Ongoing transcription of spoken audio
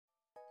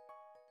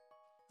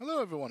Hello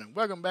everyone and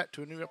welcome back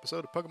to a new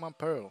episode of Pokemon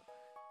Pearl.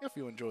 If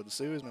you enjoyed the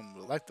series,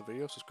 remember to like the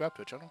video, subscribe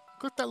to the channel,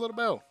 click that little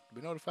bell to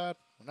be notified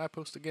when I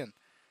post again.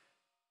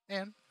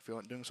 And if you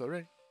aren't doing so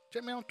already,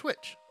 check me out on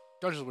Twitch,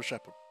 Dungeons with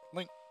Shepherd,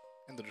 link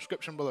in the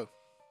description below.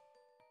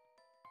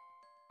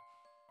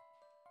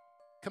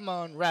 Come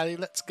on Riley,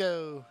 let's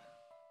go!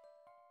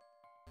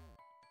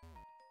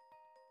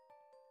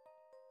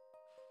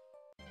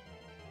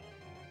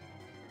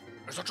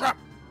 There's a trap!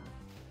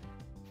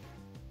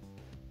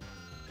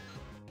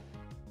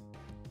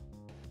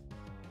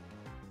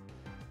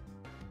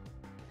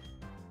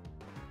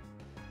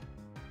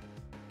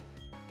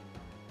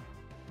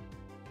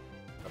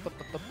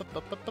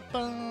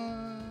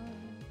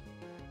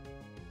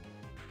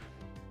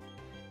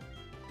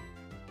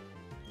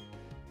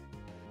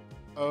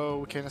 Oh,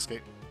 we can't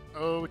escape.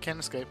 Oh, we can't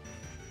escape.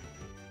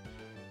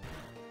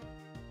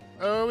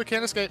 Oh, we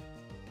can't escape.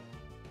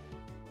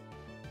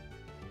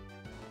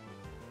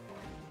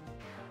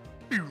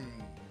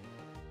 Boom.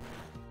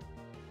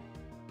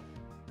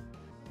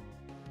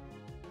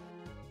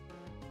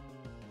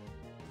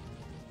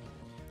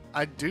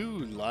 I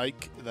do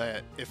like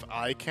that if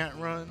I can't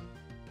run,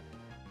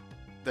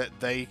 that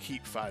they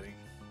keep fighting.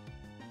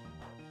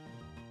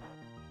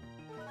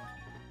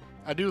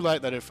 I do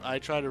like that if I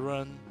try to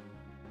run,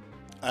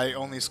 I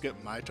only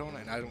skip my turn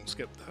and I don't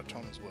skip that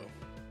turn as well.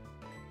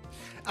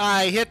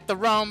 I hit the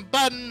wrong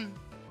button!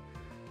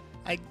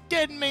 I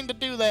didn't mean to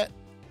do that.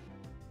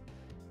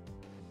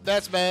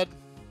 That's bad.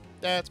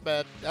 That's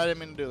bad. I didn't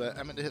mean to do that.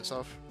 I meant to hit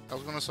surf. I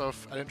was gonna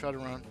surf. I didn't try to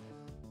run.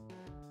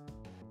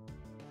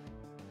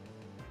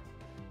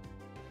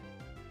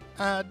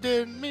 I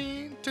didn't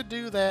mean to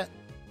do that.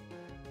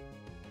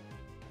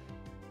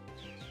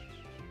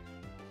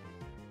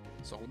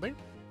 Solar Beam?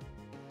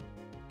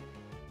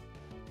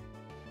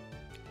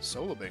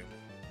 Solar Beam.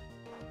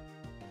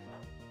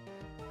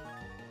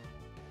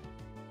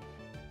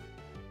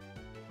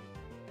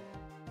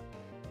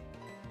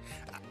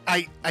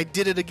 I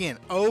did it again.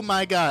 Oh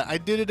my god, I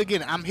did it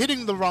again. I'm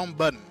hitting the wrong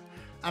button.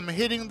 I'm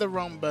hitting the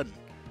wrong button.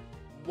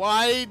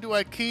 Why do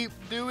I keep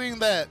doing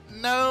that?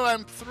 No,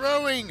 I'm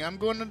throwing. I'm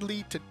going to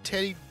lead to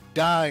Teddy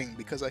dying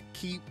because I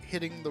keep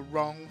hitting the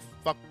wrong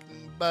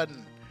fucking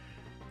button.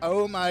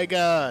 Oh my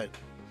god.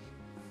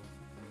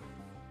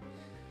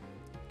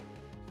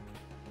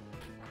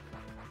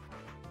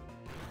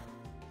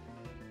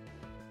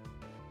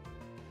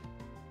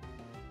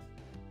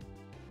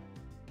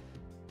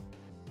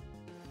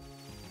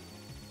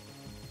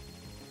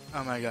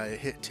 Oh my god, it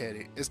hit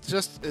Teddy. It's a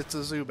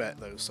Zubat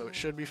though, so it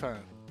should be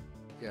fine.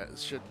 Yeah, it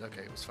should.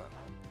 Okay, it was fine.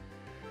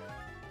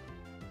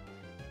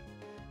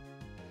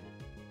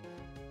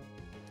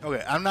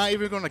 Okay, I'm not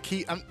even gonna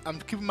keep. I'm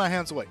keeping my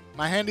hands away.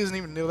 My hand isn't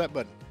even near that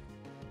button.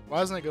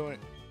 Why isn't it going?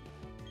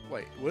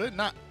 Wait, will it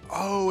not?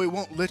 Oh, it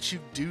won't let you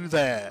do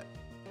that.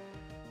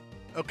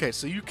 Okay,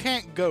 so you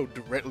can't go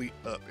directly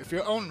up. If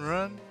you're on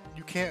run,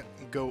 you can't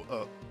go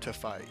up to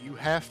fight. You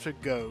have to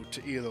go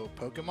to either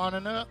Pokemon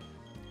and up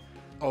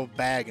or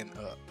bagging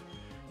up.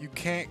 You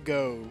can't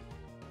go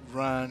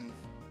run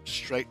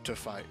straight to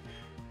fight.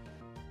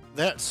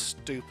 That's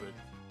stupid.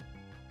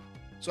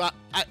 So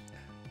I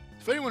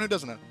for anyone who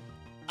doesn't know,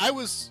 I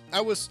was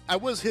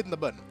hitting the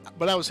button,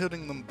 but I was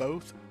hitting them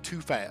both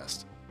too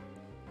fast.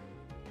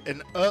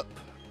 And up,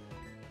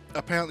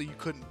 apparently you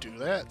couldn't do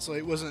that, so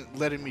it wasn't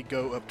letting me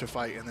go up to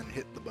fight and then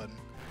hit the button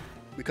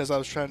because I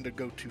was trying to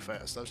go too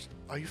fast.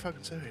 Are you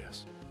fucking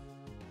serious?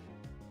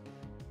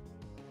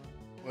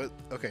 Well,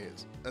 okay,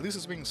 at least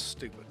it's being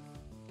stupid.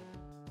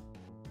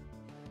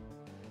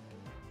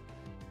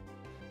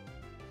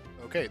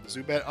 Okay, the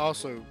Zubat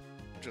also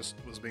just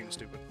was being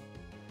stupid.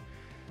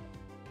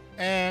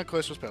 And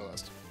Cloyster was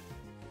paralyzed.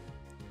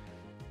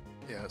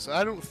 Yeah, so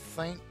I don't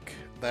think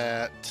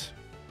that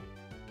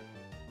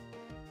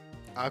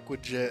Aqua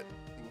Jet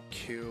will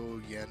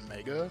kill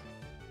Yanmega.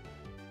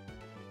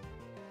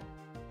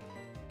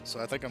 So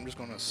I think I'm just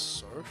gonna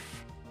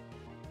surf.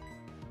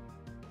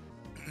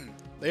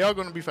 They are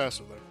going to be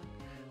faster though,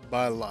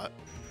 by a lot.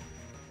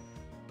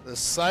 The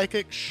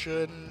Psychic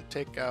shouldn't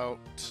take out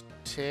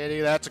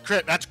Teddy. That's a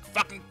crit. That's a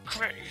fucking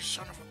crit, you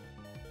son of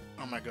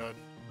a... Oh my god.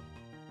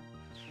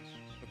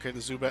 Okay,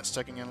 the Zubat's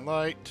taking in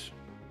light.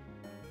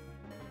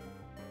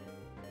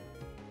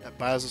 That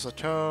buys us a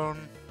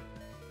turn.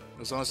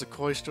 As long as the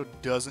Cloyster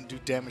doesn't do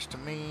damage to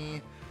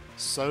me.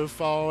 So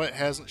far, it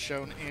hasn't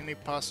shown any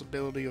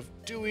possibility of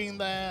doing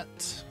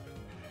that.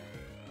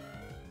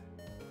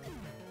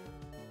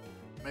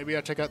 Maybe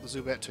I take out the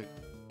Zubat too.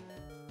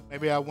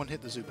 Maybe I won't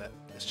hit the Zubat.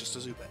 It's just a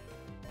Zubat.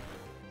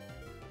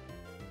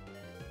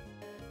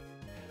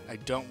 I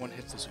don't want to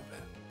hit the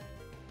Zubat.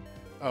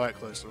 Alright,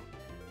 Cloyster.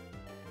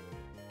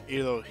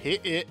 Either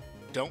hit it,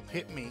 don't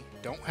hit me,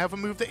 don't have a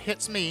move that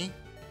hits me,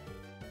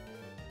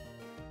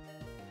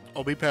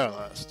 or be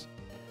paralyzed.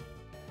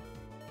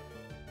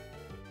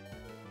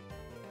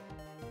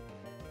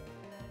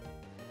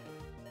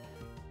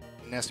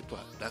 Nasty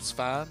plot. That's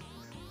fine.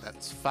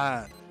 That's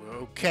fine. We're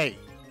okay.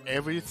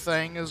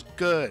 Everything is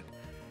good.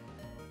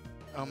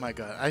 Oh my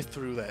god, I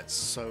threw that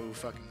so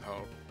fucking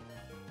hard.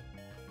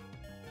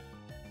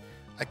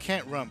 I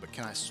can't run, but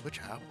can I switch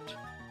out?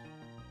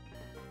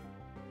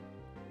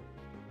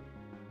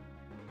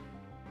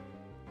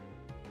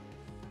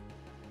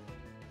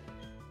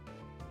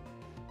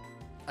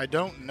 I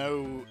don't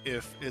know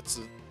if it's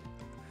a...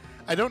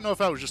 I don't know if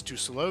I was just too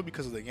slow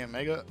because of the game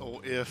Mega,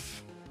 or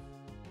if...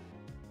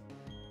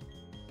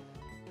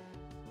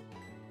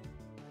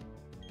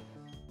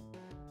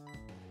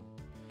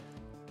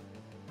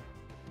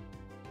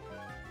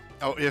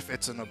 Oh, if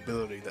it's an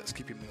ability that's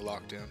keeping me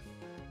locked in.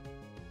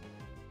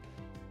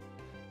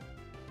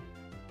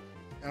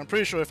 And I'm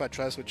pretty sure if I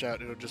try to switch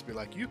out, it'll just be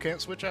like, you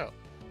can't switch out.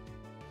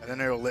 And then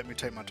it'll let me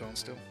take my turn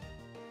still.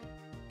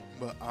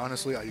 But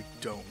honestly, I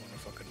don't want to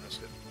fucking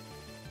risk it.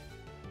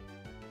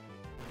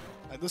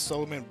 Like, this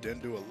solo man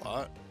didn't do a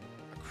lot.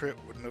 A crit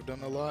wouldn't have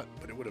done a lot,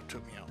 but it would have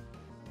took me out.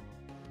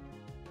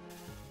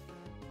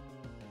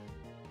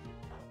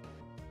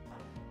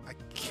 I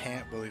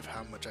can't believe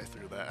how much I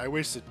threw that. I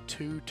wasted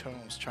 2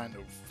 turns trying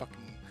to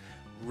fucking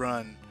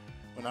run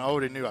when I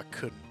already knew I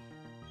couldn't.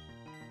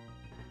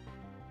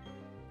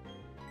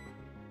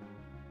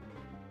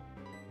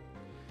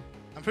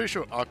 I'm pretty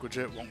sure Aqua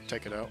Jet won't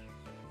take it out.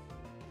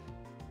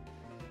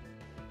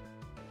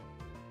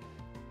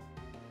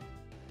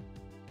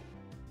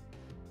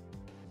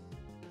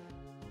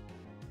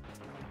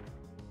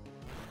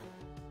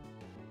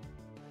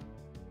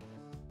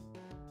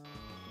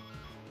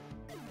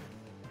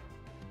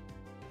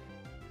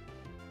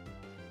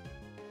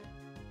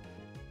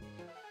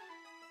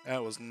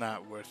 That was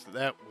not worth it.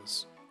 That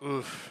was...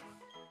 oof.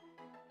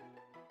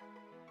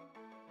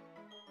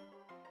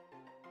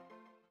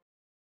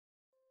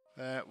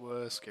 That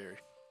was scary.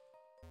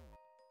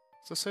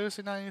 Is there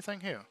seriously not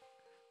anything here?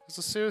 Is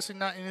there seriously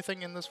not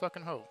anything in this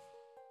fucking hole?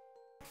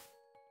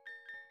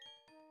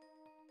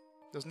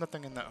 There's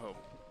nothing in that hole.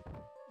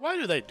 Why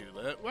do they do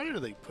that? Why do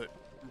they put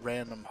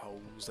random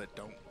holes that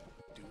don't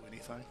do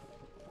anything?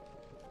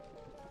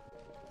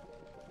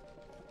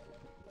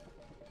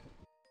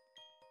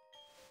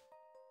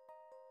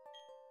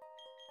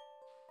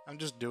 I'm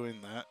just doing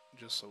that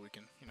just so we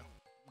can, you know,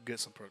 get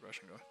some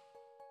progression going.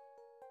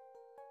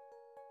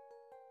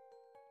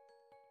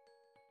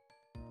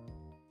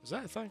 Is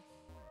that a thing?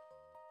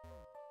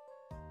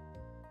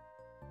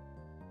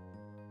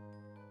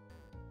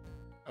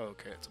 Oh,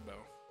 okay, it's a bow.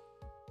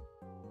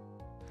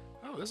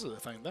 Oh, this is a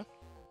thing, though.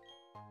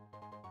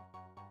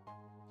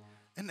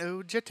 An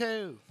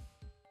Ojetto!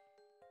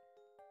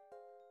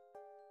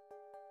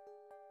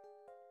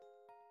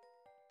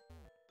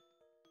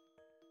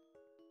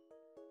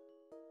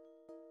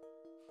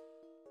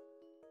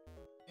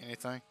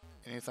 Anything?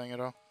 Anything at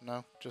all?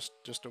 No?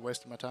 Just a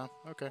waste of my time?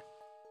 Okay.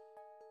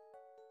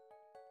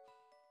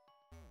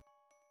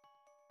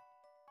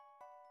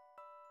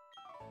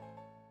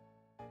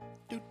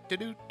 Do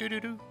do do do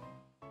do.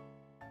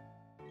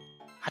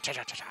 Ha cha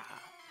cha cha cha.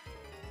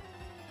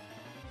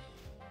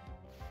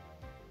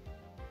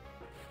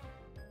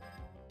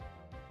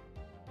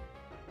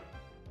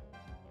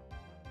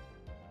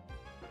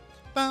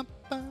 Bum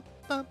bum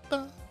bum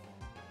bum.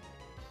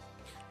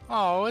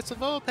 Oh, it's a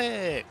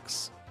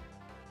Vulpix.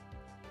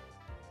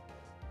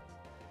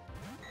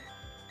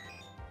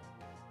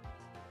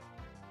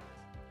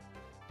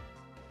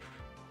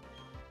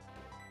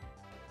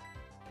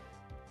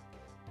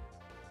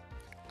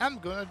 I'm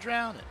gonna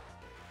drown it.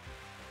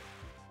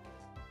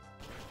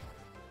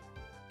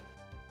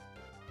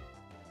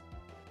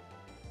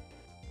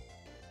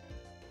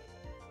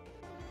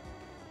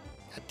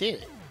 I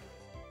did it.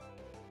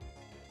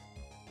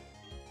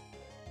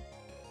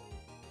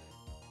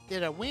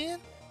 Did I win?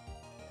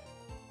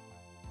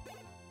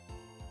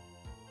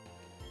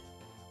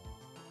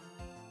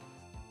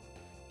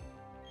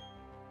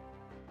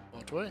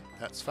 Walked away.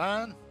 That's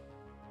fine.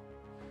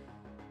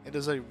 It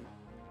is a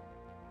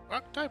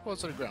rock type or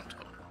is it a ground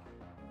type?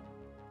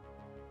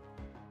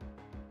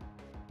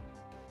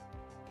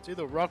 It's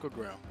either rock or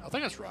ground. I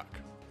think it's rock.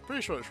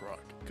 Pretty sure it's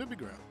rock. Could be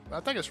ground, but I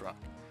think it's rock.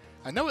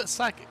 I know it's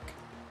psychic.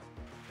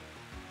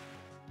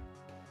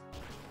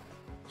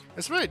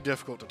 It's very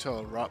difficult to tell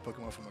a rock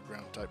Pokemon from a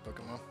ground type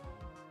Pokemon.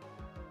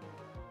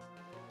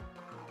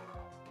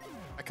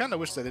 I kind of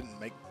wish they didn't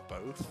make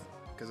both,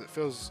 because it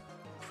feels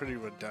pretty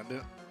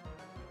redundant.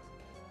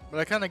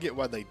 But I kind of get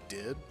why they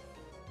did.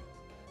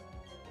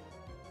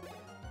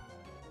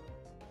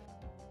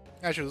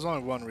 Actually, there's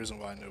only one reason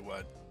why I know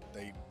why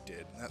they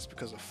did, and that's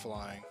because of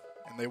flying.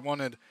 And they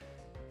wanted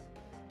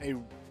a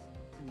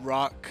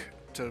rock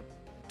to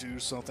do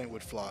something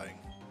with flying.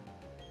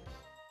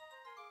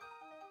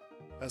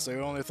 That's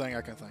the only thing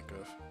I can think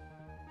of.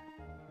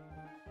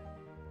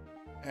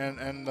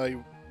 And they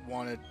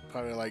wanted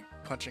probably like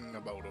punching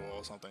a boulder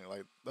or something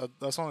like that.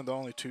 That's only the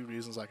only 2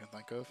 reasons I can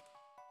think of.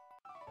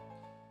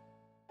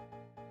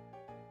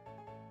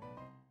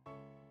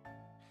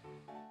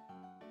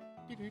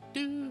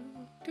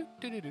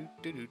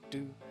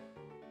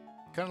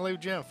 Cunalave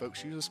Gym,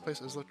 folks. Use this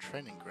place as their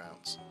training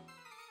grounds.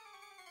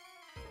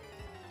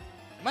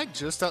 Am I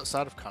just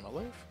outside of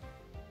Cunalave?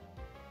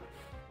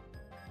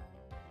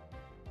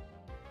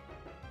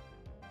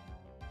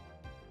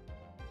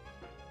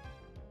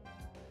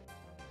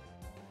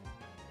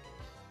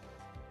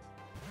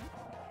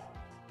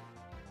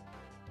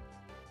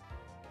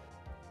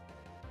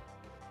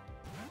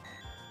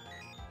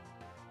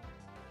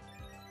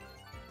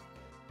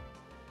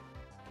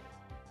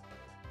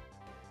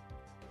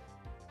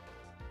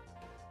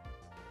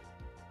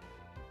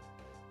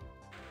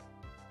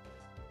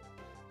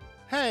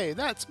 Hey,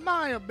 that's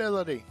my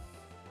ability!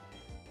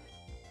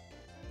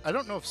 I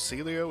don't know if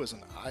Celio is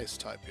an ice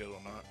type yet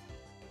or not.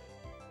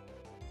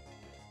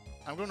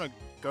 I'm gonna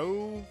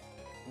go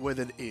with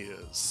it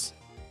is.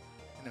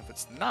 And if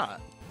it's not,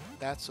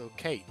 that's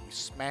okay. We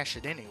smash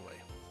it anyway.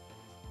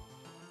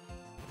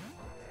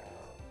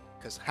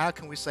 Because how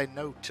can we say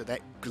no to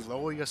that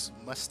glorious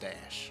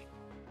mustache?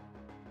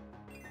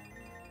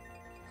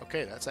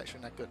 Okay, that's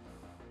actually not good.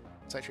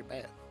 It's actually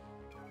bad.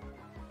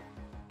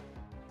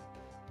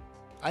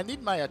 I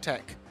need my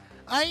attack.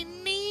 I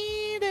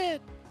need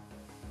it!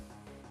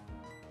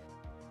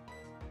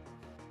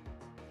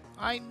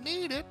 I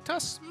need it to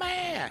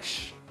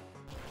smash!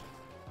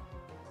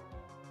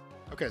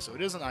 Okay, so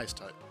it is an ice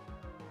type.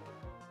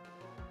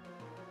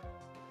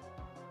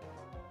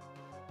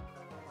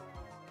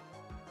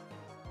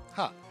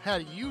 Huh, how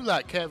do you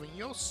like having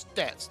your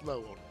stats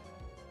lowered,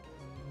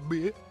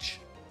 bitch?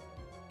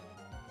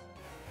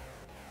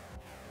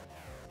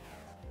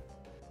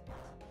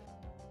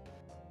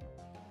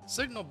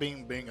 Signal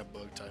Beam being a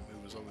bug type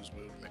move is always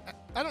weird to me.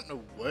 I don't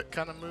know what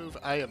kind of move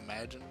I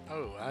imagine.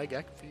 Oh, I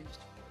got confused.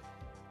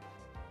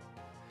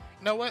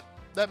 You know what?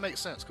 That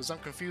makes sense, because I'm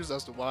confused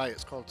as to why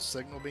it's called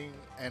Signal Beam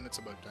and it's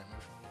a bug type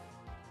move.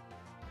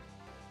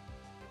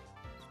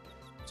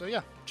 So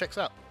yeah, checks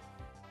out.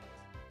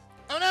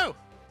 Oh no!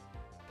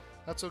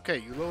 That's okay,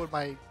 you lowered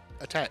my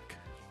attack.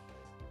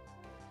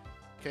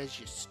 Because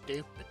you're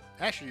stupid.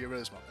 Actually, you're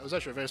really smart. It was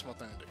actually a very smart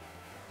thing to do.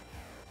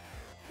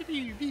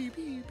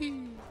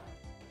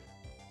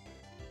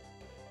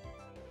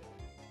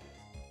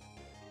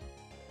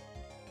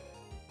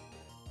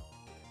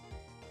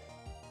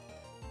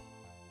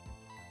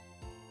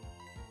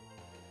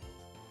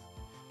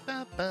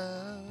 Ba,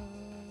 ba,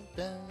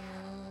 ba,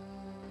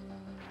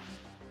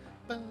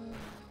 ba.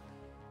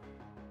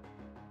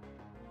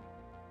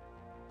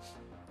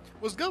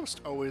 Was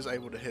Ghost always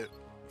able to hit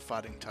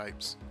fighting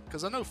types?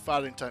 Because I know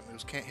fighting type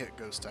moves can't hit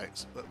ghost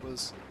types, but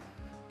was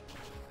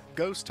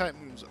ghost type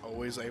moves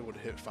always able to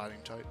hit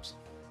fighting types?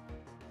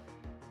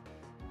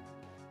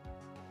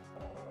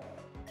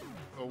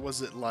 Or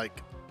was it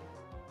like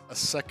a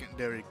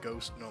secondary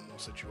ghost normal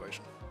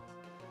situation?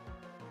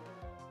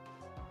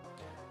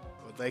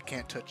 Where they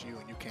can't touch you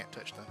and you can't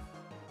touch them.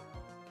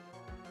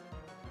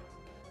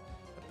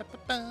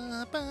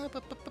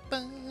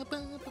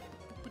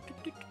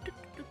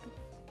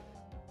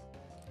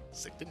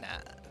 69.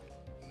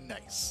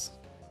 Nice.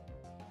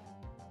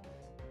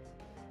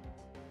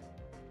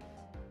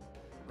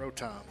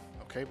 Rotom.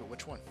 Okay, but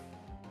which one?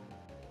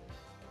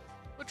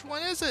 Which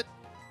one is it?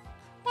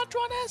 Which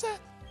one is it?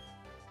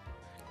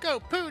 Go,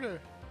 Pooter!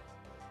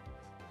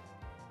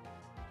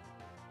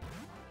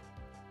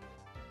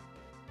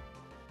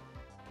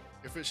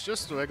 If it's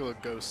just a regular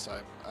ghost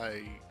type,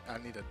 I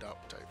need a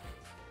dark type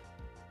move.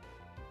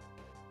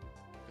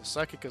 Because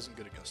Psychic isn't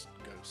good against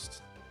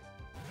ghosts.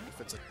 If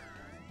it's a...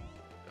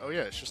 Oh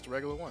yeah, it's just a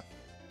regular one.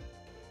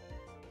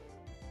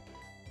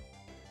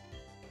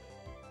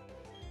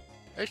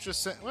 Extra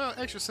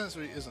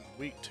Sensory isn't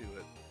weak to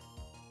it.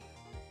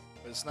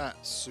 But it's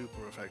not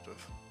super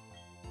effective.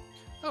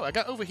 Oh, I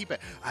got Overheat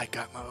back. I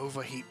got my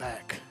Overheat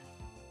back.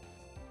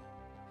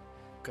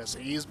 Because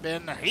he's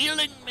been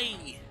healing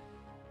me!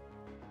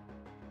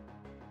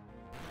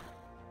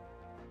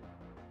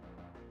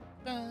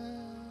 It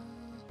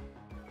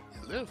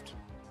lived.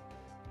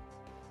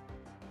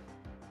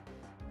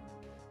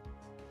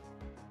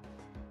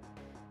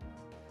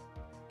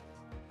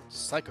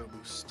 Psycho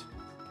Boost.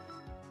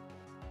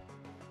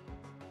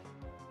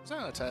 Is that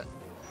an attack?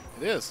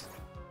 It is.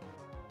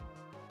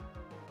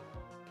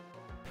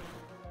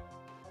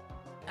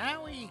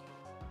 Owie!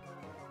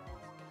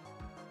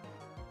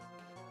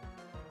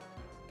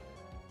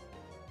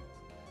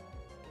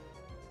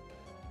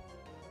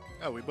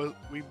 Oh,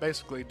 we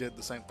basically did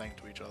the same thing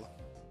to each other.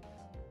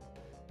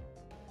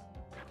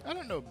 I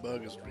don't know if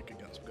Bug is weak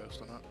against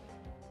Ghost or not.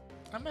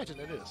 I imagine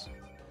it is.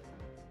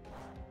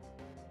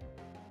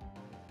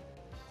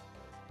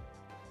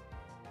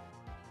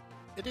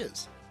 It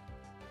is.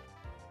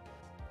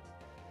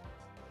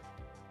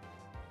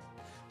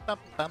 Bum,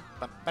 bum,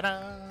 bum,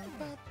 ba-da,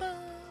 ba, ba,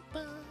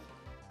 ba.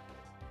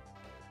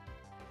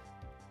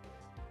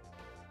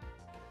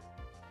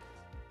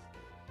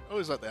 I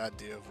always like the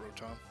idea of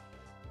Rotom.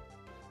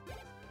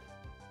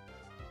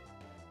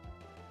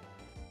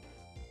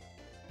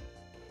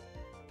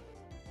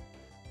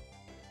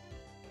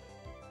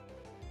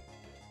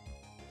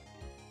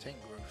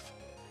 Tangrowth.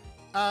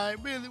 I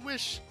really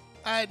wish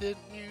I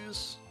didn't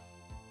use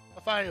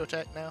a fire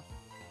attack now.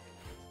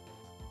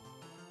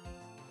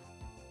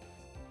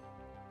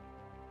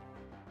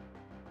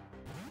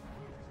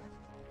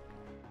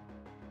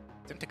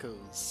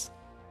 Tentacles.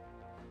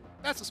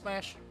 That's a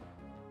smash.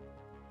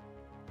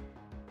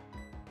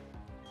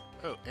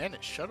 Oh, and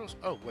it shuttles.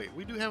 Oh, wait,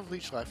 we do have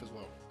Leech Life as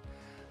well.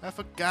 I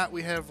forgot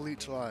we have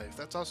Leech Life.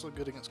 That's also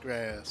good against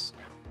grass.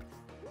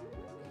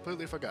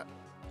 Completely forgot.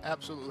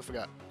 Absolutely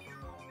forgot.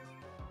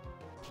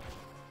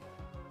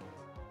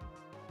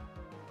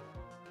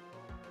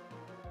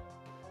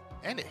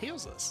 And it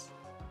heals us.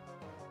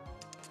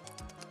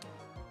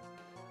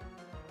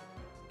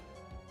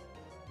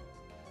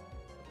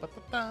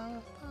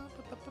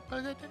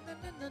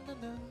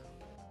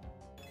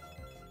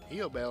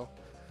 Heal bell.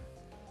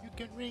 You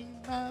can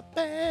ring my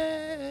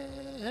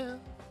bell.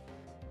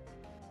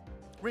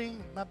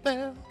 Ring my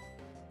bell.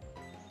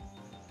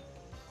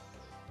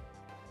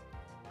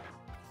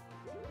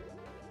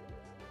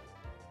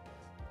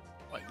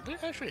 Wait, did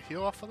it actually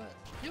heal off of that?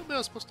 Heal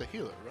bell is supposed to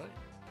heal it, right?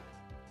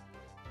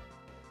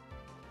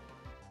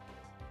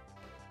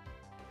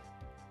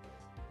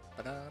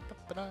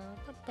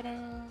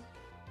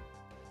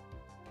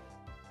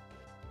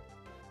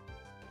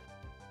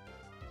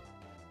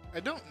 I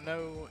don't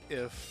know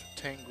if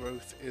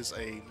Tangrowth is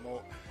a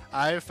more...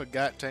 I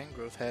forgot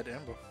Tangrowth had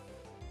Ember.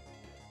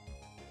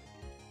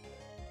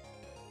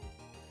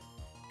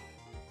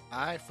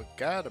 I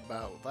forgot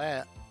about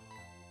that.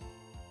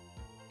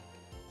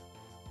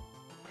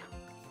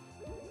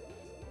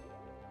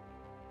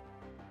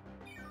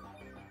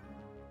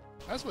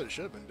 That's what it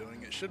should have been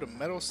doing. It should have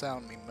Metal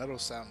Sound me, and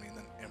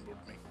then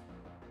Embered me.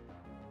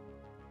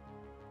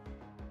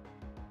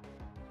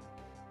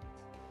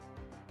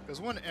 Because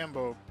one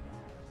Ember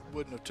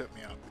wouldn't have took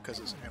me out because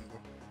it's Ember.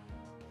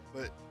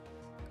 But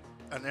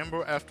an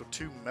Ember after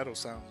 2 Metal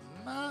Sounds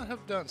might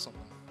have done something.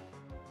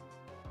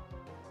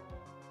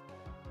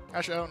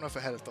 Actually, I don't know if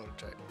it had a thought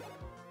attack.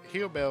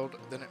 Heal Belled,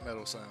 then it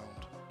Metal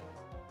Sound.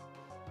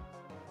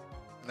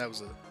 And that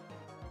was it.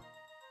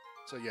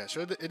 So yeah,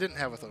 sure, it didn't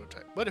have a thought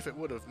attack. But if it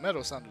would have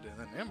Metal Sounded it,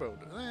 then Ember would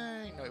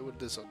have, you know, it would have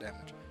did some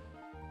damage.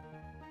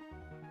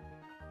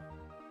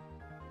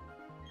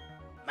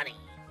 Money!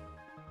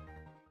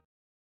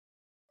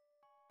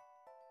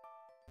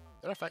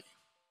 Did I fight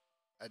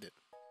you? I did.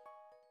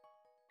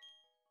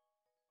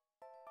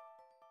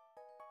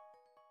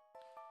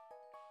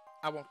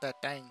 I want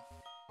that thing.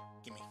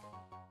 Gimme.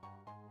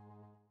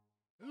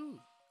 Ooh,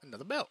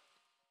 another belt.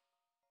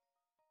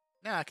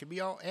 Now I can be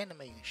all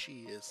anime as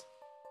she is.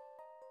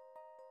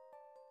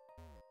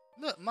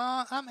 Look,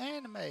 Ma, I'm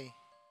anime.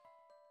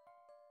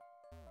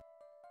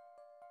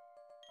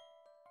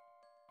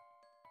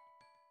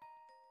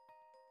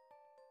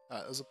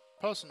 Alright, there's a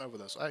person over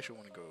there, so I actually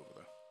want to go over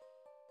there.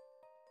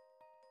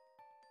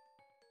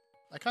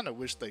 I kind of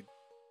wish they'd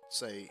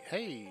say,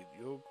 hey,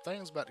 your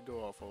thing's about to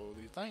go off, or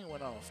your thing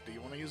went off. Do you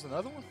want to use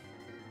another one?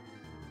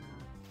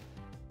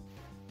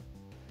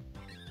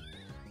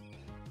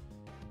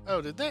 Oh,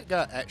 did that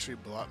guy actually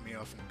block me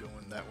off from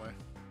going that way?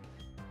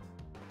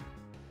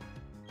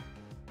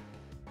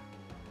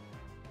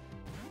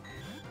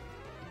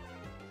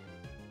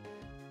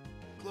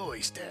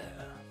 Glowy Star.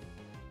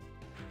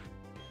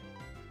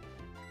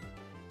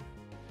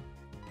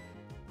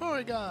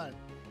 Porygon.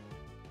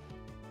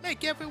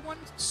 Make everyone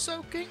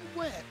soaking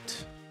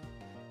wet.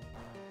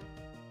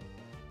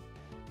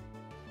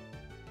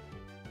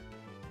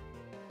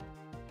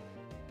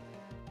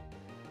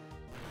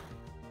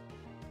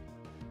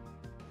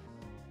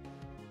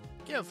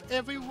 Give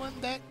everyone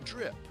that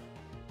drip.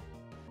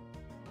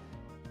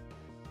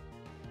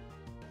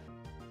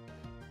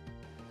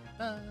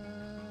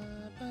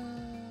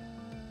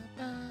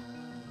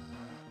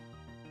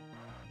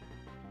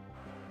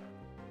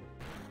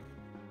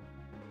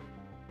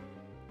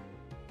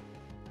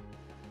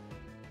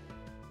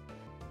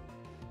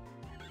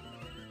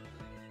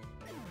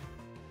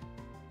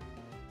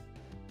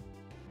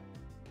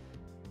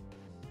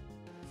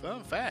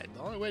 Fun fact,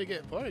 the only way to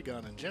get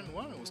Porygon in Gen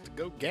 1 was to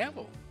go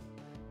gamble.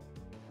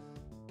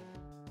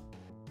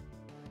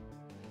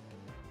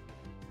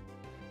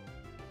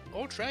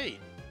 Or trade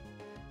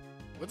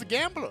with a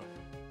gambler.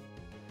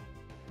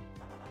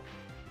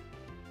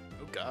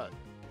 Oh god.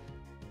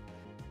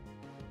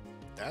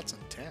 That's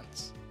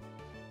intense.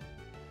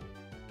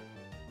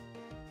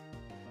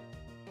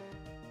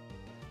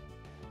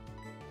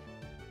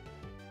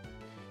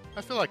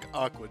 I feel like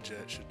Aqua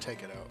Jet should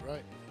take it out,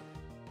 right?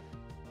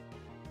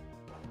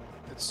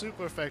 It's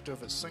super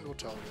effective at single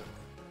target.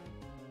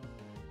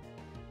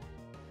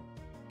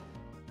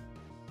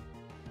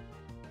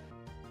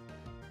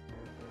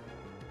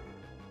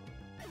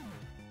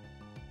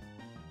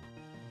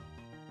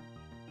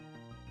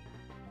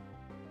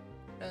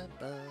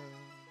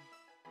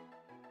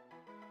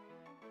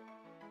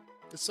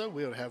 It's so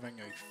weird having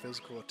a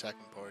physical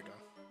attacking Porygon.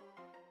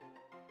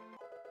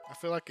 I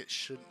feel like it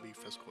shouldn't be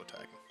physical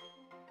attacking.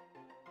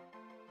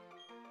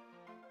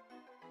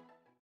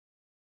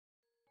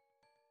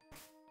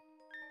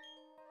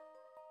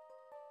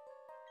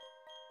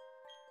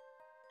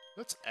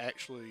 Let's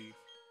actually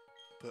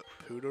put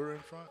Poodle in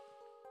front.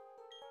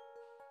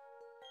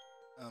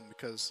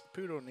 Because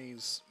Poodle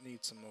needs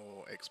some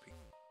more XP.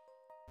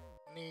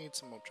 Needs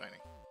some more training.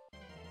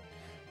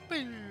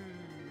 Boo!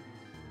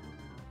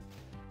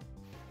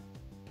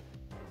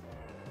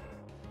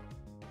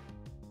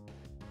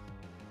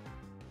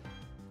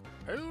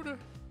 Poodle!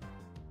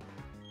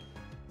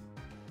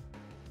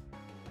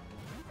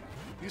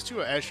 These two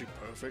are actually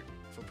perfect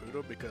for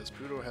Poodle because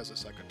Poodle has a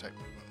second type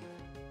movement.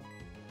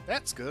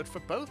 That's good for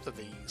both of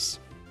these.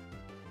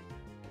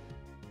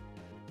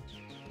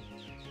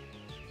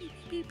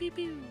 Beep, beep,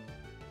 beep.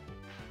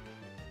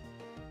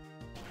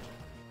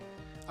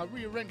 I'll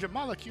rearrange your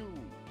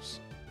molecules.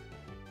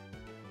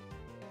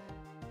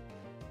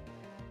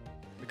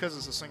 because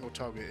it's a single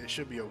target, it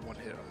should be a one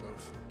hit on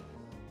both.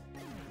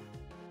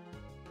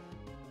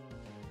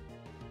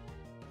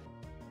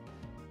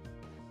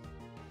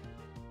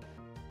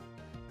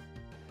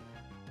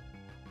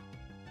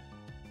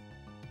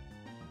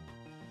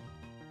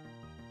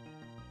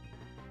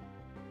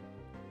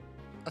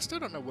 I still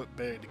don't know what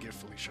berry to give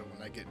Felicia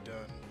when I get done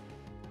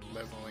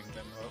leveling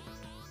them up.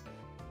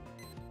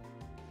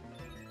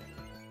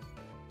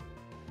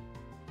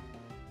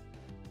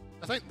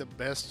 I think the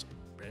best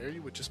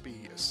berry would just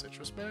be a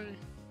citrus berry.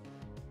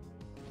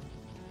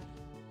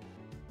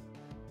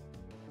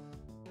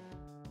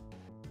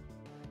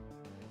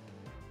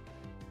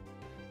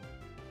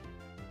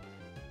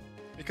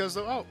 Because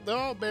they're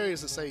all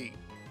berries that say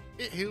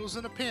it heals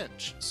in a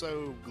pinch,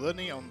 so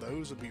gluttony on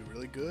those would be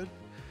really good.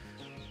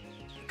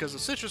 Because the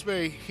citrus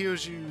berry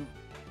heals you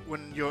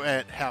when you're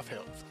at half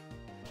health.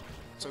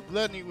 So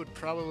gluttony would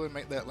probably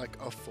make that like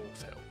a full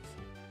health.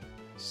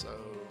 So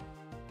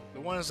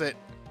the ones that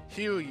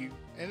heal you,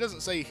 and it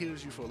doesn't say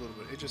heals you for a little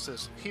bit, it just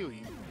says heal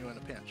you when you're in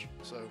a pinch.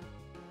 So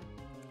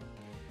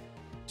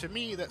to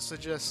me that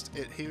suggests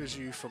it heals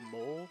you for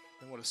more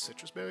than what a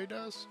citrus berry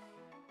does.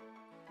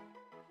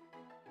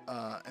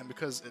 And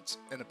because it's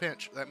in a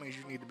pinch, that means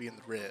you need to be in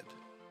the red.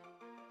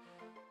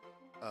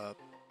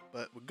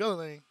 But with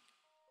gluttony,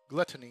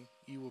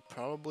 you will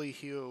probably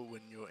heal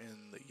when you're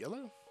in the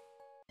yellow.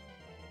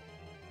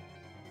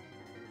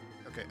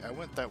 Okay, I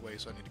went that way,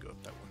 so I need to go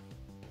up that way.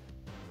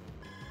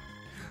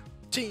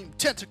 Team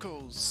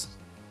Tentacles!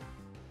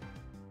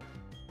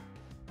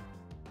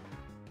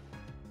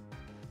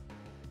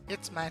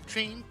 It's my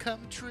dream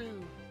come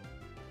true.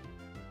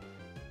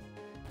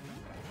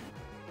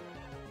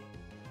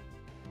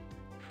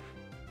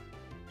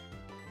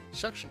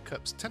 Suction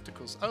Cups,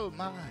 tentacles, oh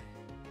my! Am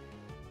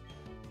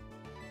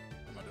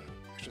I doing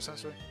extra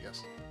sensory?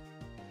 Yes.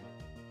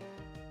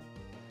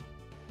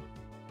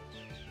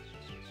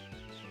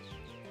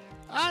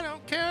 I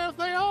don't care if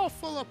they're all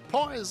full of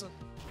poison.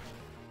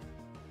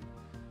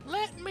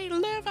 Let me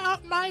live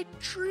out my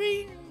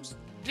dreams,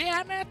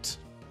 damn it!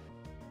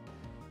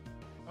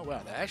 Oh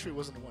wow, that actually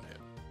wasn't the one hit.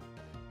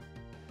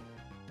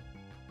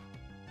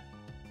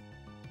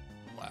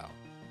 Wow.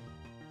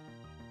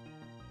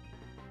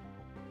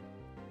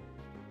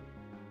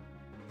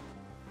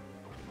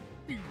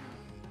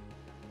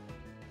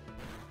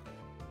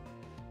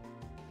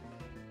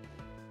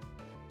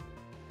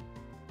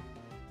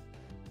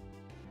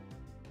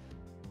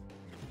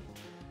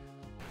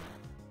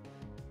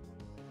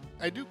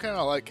 I do kind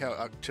of like how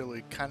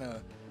Octilli kind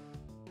of.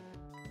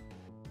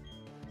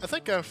 I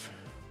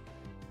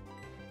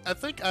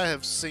think I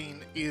have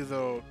seen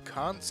either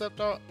concept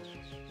art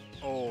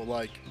or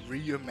like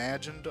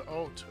reimagined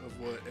art of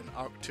what an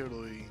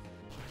Octilli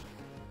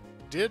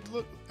did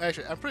look.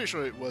 Actually, I'm pretty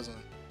sure it wasn't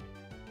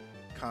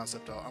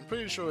concept art. I'm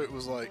pretty sure it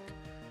was like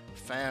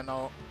fan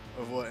art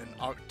of what an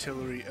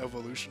Octillery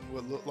evolution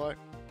would look like.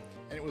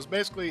 And it was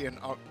basically an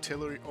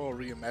Octillery, or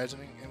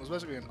reimagining, it was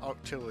basically an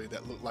Octillery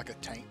that looked like a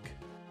tank.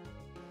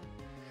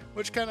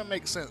 Which kind of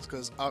makes sense,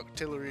 because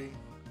Octillery,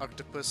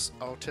 octopus,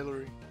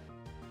 artillery.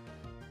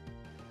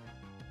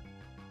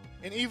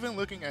 And even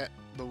looking at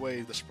the way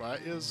the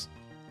sprite is,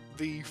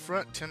 the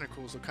front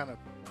tentacles are kind of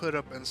put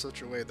up in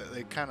such a way that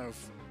they kind of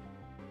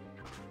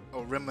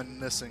are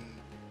reminiscing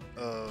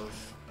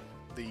of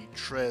the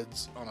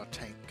treads on a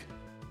tank.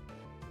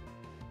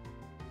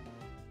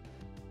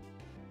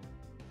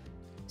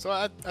 So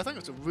I think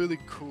it's a really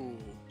cool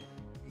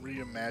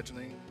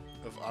reimagining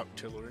of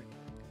Octillery.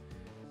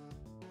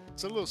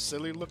 It's a little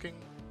silly looking,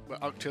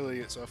 but Octillery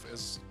itself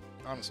is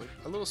honestly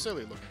a little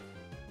silly looking.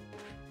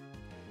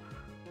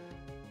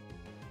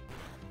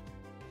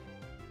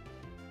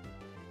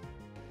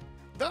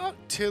 The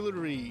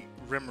Octillery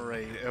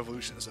Remoraid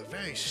evolution is a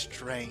very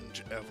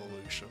strange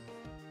evolution.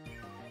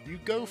 You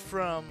go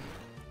from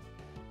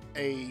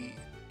a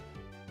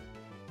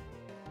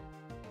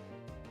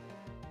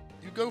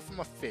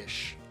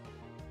fish.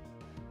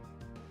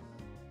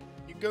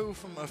 You go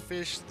from a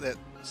fish that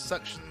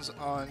suctions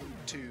on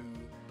to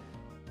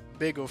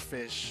bigger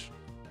fish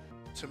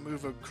to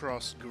move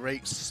across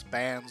great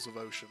spans of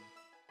ocean.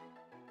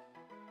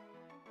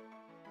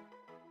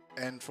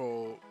 And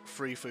for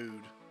free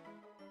food.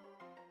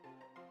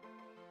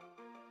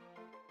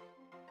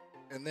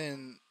 And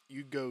then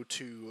you go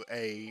to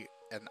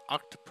an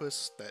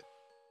octopus that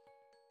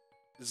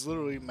is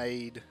literally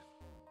made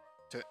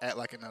to act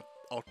like an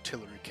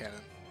artillery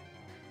cannon.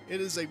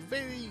 It is a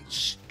very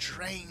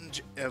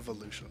strange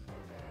evolution.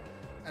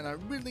 And I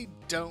really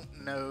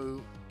don't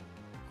know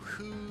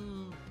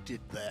who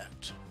did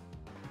that.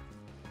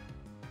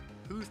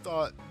 Who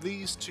thought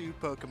these two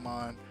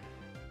Pokemon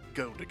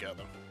go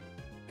together?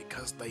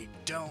 Because they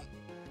don't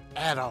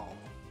at all.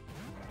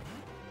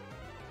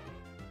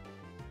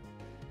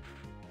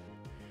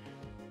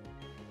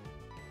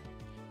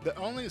 The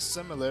only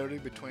similarity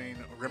between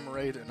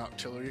Remoraid and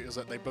Octillery is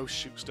that they both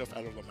shoot stuff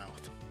out of their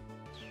mouth.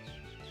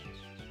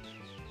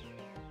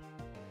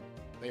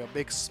 They are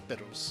big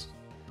spitters.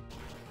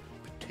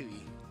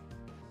 Patooey.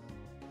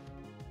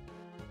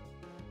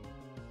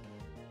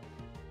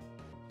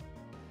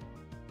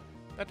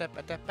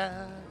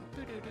 Ba-da-ba-da-ba.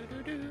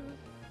 Boo-doo-doo-doo-doo.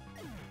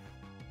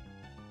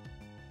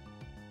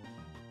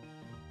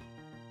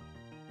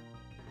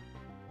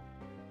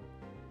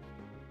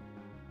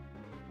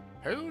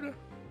 Hold.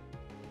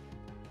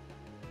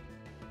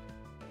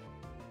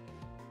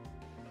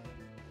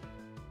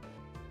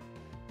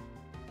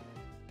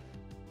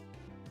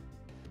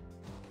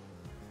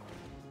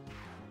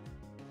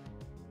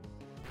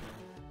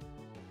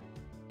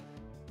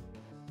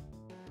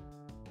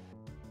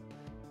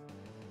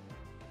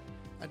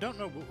 I don't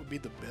know what would be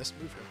the best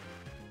move here.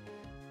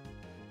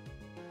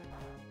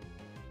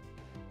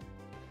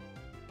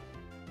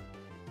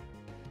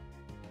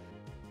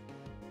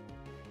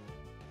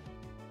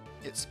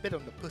 It spit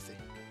on the pussy.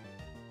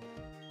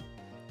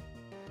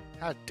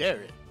 How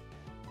dare it?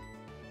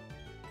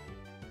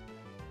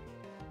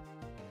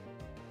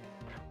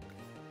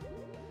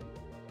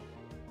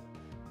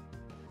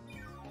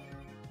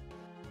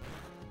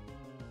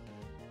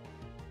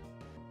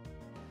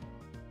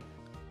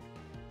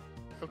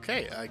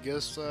 Okay, I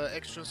guess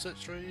extra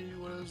sensory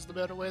was the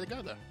better way to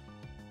go there.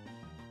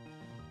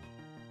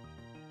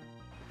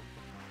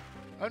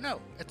 Oh no,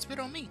 it spit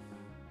on me.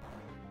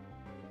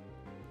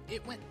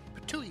 It went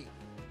patooey.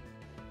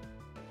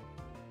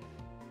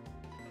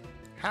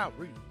 How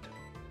rude.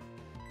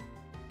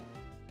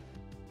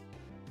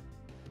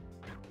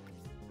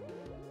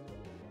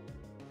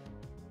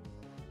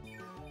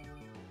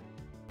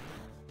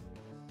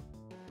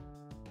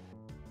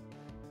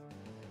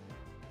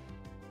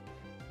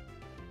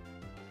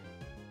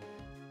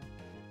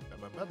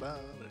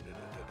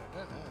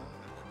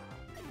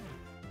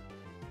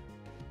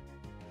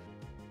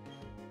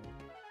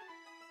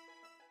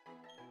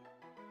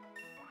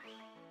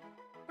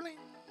 Bling.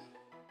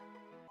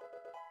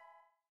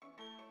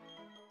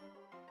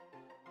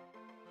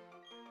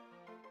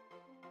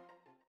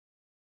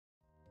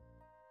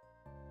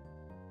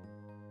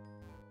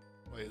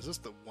 Wait, is this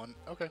the one?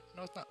 Okay,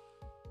 no, it's not.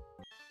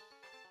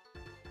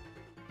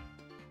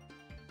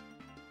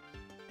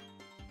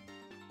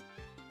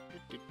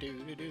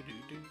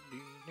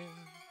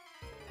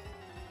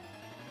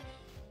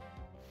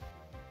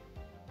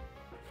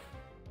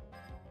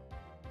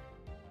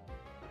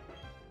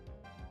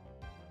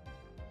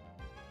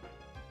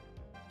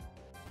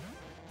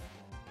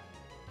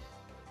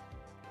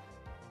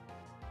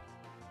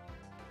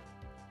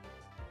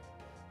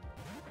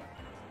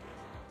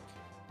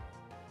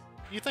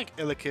 You think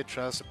Illakid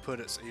tries to put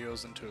its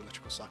ears into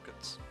electrical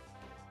sockets?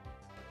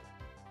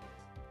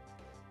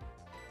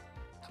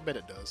 I bet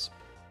it does.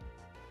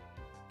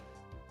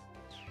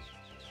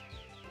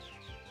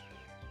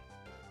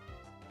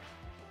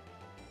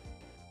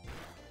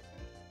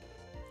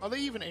 Are they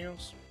even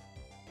ears?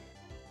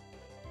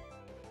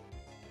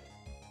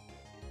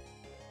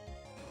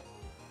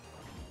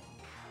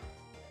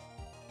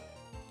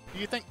 Do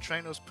you think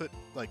trainers put,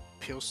 like,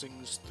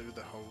 piercings through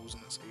the holes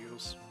in its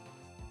ears?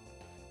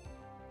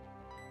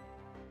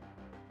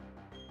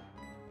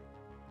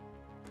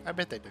 I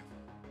bet they do.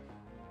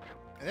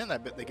 And then I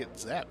bet they get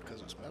zapped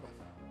because it's metal.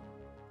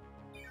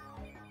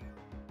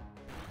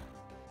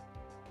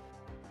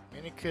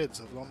 Many kids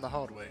have learned the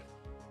hard way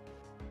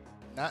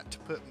not to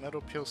put metal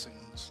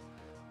piercings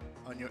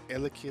on your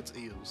Illakid's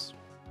ears.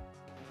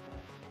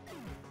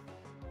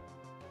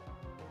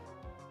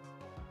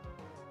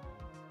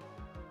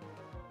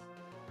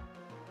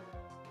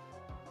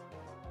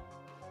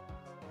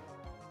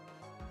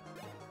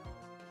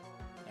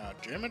 Now,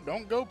 Jimmy,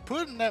 don't go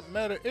putting that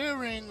metal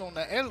earring on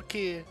the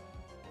Illakid.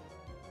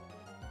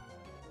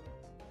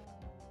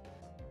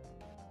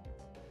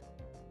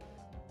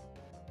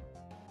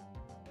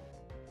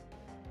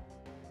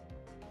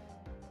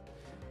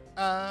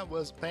 I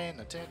wasn't paying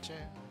attention.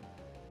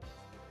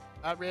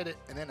 I read it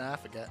and then I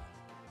forgot.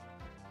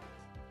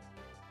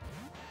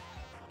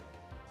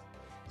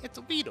 It's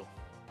a beetle.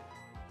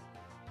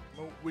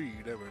 Smoke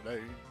weed every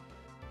day.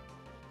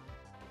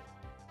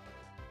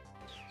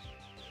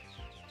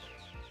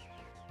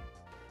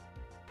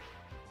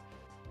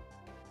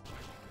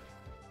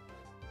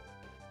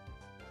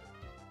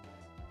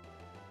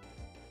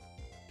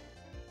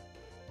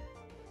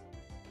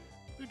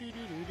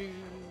 Doo-doo-doo-doo-doo.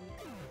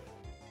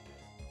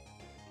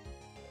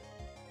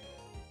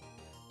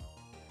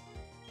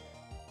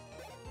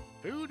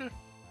 Pooter.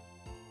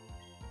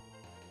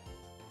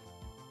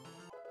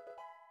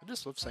 I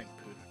just love saying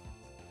Pooter.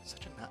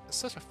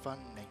 Such a fun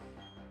name.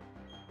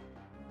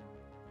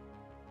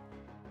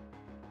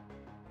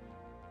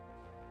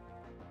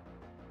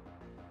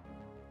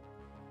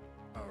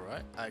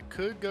 Alright, I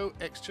could go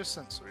extra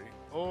sensory,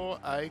 or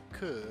I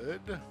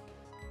could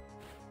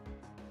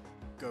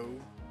go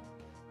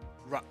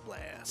Rock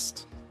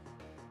Blast.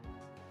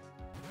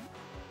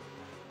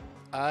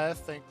 I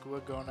think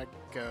we're gonna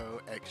go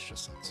extra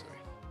sensory.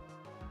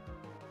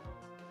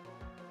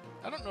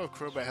 I don't know if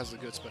Crobat has a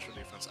good special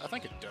defense. I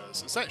think it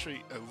does. It's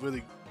actually a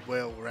really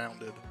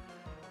well-rounded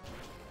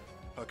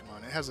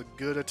Pokemon. It has a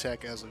good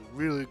attack, it has a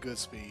really good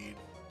speed,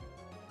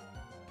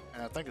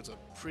 and I think it's a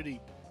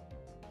pretty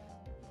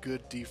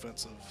good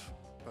defensive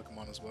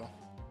Pokemon as well.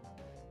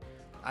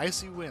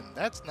 Icy Wind,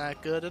 that's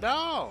not good at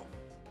all!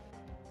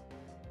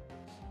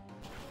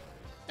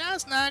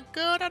 That's not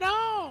good at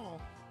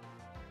all.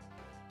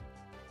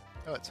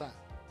 Oh, it's fine.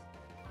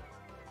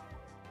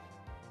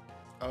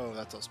 Oh,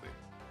 that's all speed.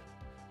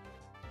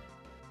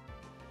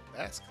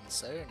 That's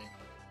concerning.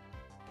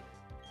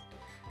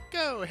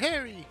 Go,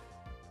 Harry!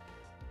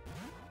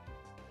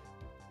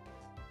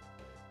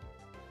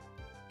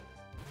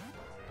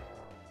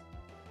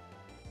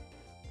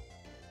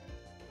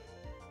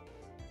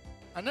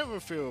 I never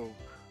feel...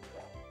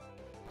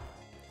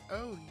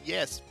 Oh,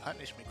 yes,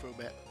 punish me,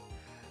 Crobat.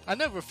 I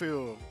never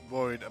feel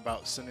worried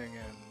about sending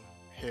in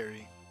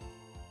Harry.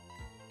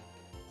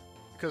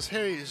 Because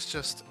Harry is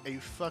just a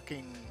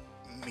fucking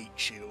meat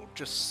shield.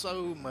 Just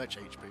so much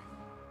HP.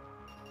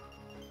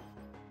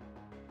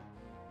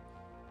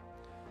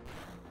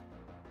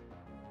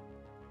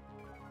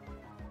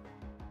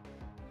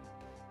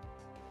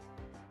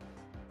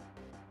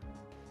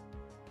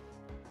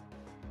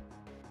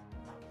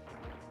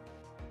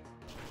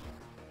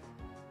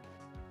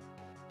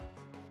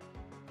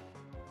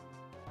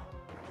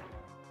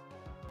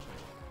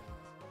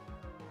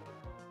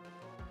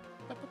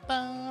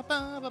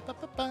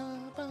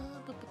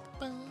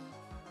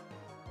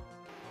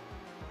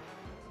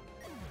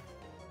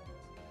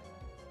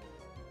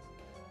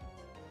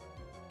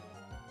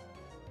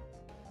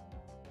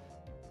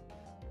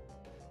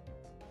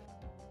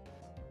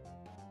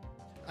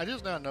 I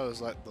just now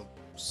noticed like the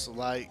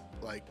slight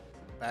like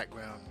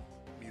background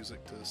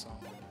music to the song.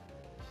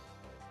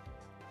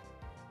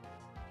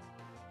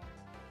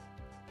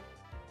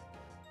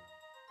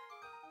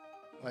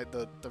 Like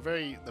the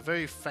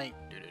very faint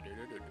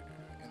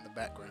in the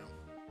background.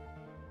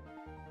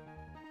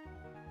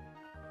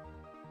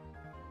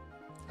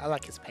 I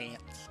like his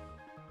pants.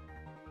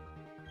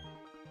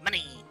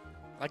 Money!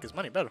 I like his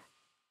money better.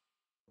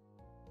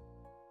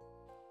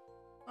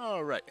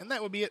 Alright, and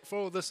that will be it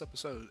for this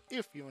episode.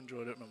 If you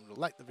enjoyed it, remember to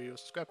like the video,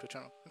 subscribe to the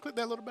channel, and click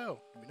that little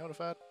bell to be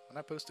notified when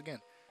I post again.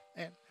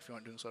 And if you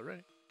aren't doing so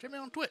already, check me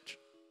out on Twitch,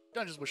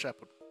 Dungeons with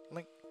Shepherd,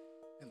 link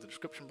in the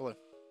description below.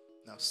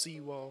 Now see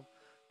you all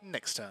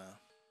next time.